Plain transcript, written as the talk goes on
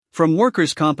From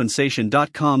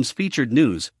WorkersCompensation.com's featured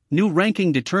news, new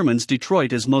ranking determines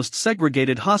Detroit as most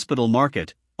segregated hospital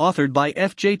market, authored by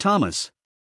F.J. Thomas.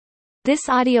 This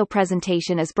audio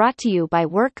presentation is brought to you by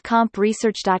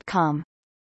WorkCompResearch.com.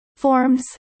 Forms,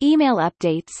 email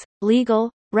updates, legal,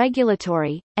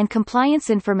 regulatory, and compliance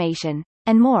information,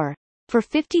 and more, for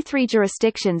 53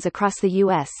 jurisdictions across the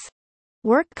U.S.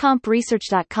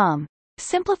 WorkCompResearch.com,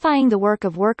 simplifying the work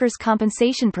of workers'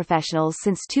 compensation professionals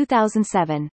since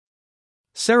 2007.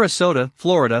 Sarasota,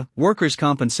 Florida,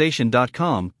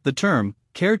 WorkersCompensation.com. The term,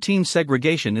 care team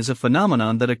segregation, is a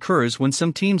phenomenon that occurs when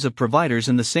some teams of providers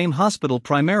in the same hospital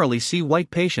primarily see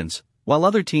white patients, while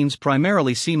other teams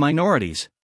primarily see minorities.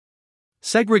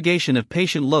 Segregation of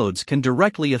patient loads can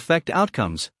directly affect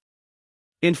outcomes.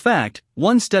 In fact,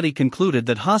 one study concluded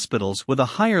that hospitals with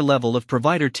a higher level of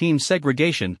provider team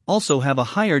segregation also have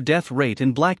a higher death rate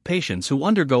in black patients who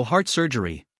undergo heart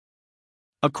surgery.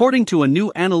 According to a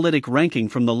new analytic ranking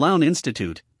from the Lown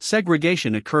Institute,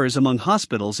 segregation occurs among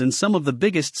hospitals in some of the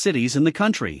biggest cities in the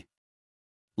country.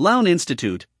 Lown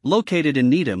Institute, located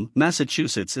in Needham,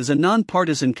 Massachusetts, is a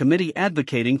nonpartisan committee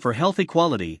advocating for health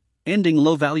equality, ending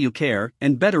low-value care,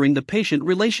 and bettering the patient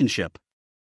relationship.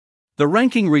 The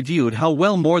ranking reviewed how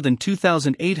well more than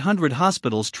 2,800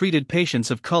 hospitals treated patients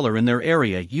of color in their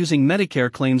area using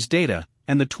Medicare claims data,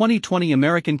 and the 2020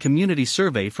 American Community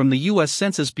Survey from the U.S.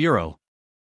 Census Bureau.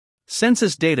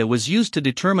 Census data was used to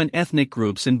determine ethnic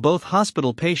groups in both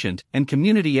hospital patient and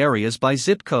community areas by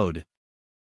zip code.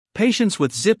 Patients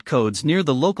with zip codes near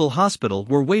the local hospital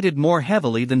were weighted more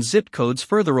heavily than zip codes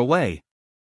further away.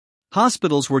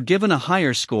 Hospitals were given a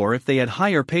higher score if they had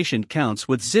higher patient counts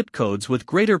with zip codes with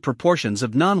greater proportions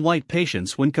of non-white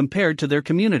patients when compared to their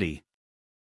community.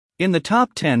 In the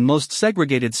top 10 most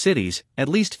segregated cities, at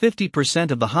least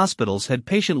 50% of the hospitals had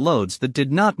patient loads that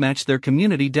did not match their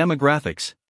community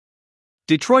demographics.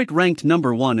 Detroit ranked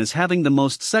number 1 as having the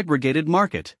most segregated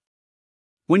market.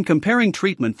 When comparing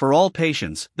treatment for all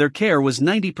patients, their care was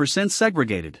 90%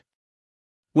 segregated.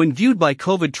 When viewed by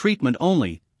COVID treatment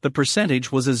only, the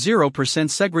percentage was a 0%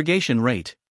 segregation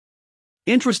rate.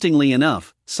 Interestingly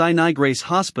enough, Sinai Grace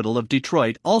Hospital of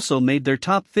Detroit also made their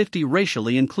top 50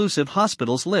 racially inclusive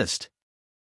hospitals list.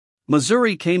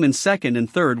 Missouri came in second and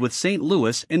third with St.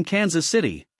 Louis and Kansas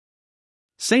City.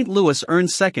 St. Louis earned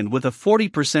second with a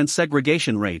 40%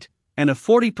 segregation rate, and a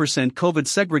 40% COVID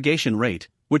segregation rate,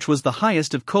 which was the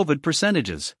highest of COVID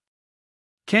percentages.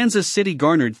 Kansas City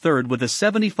garnered third with a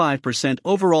 75%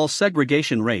 overall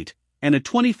segregation rate, and a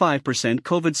 25%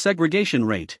 COVID segregation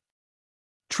rate.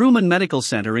 Truman Medical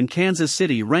Center in Kansas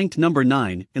City ranked number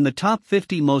 9 in the top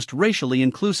 50 most racially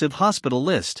inclusive hospital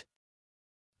list.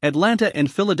 Atlanta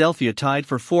and Philadelphia tied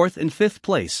for 4th and 5th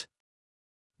place.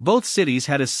 Both cities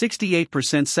had a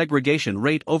 68% segregation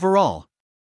rate overall.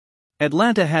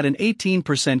 Atlanta had an 18%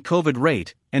 COVID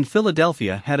rate, and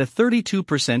Philadelphia had a 32%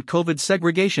 COVID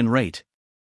segregation rate.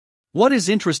 What is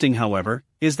interesting, however,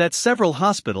 is that several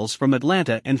hospitals from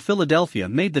Atlanta and Philadelphia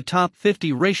made the top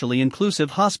 50 racially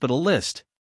inclusive hospital list.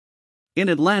 In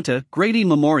Atlanta, Grady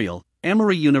Memorial,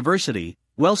 Emory University,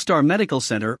 Wellstar Medical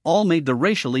Center all made the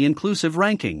racially inclusive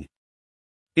ranking.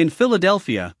 In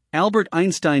Philadelphia, Albert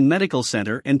Einstein Medical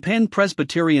Center and Penn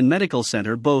Presbyterian Medical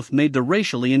Center both made the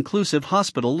racially inclusive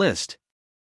hospital list.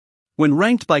 When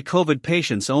ranked by COVID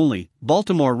patients only,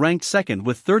 Baltimore ranked second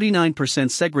with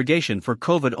 39% segregation for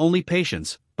COVID-only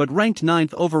patients, but ranked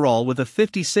 9th overall with a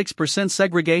 56%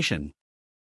 segregation.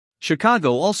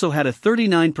 Chicago also had a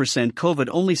 39%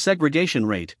 COVID-only segregation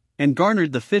rate, and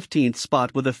garnered the 15th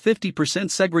spot with a 50%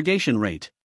 segregation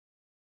rate.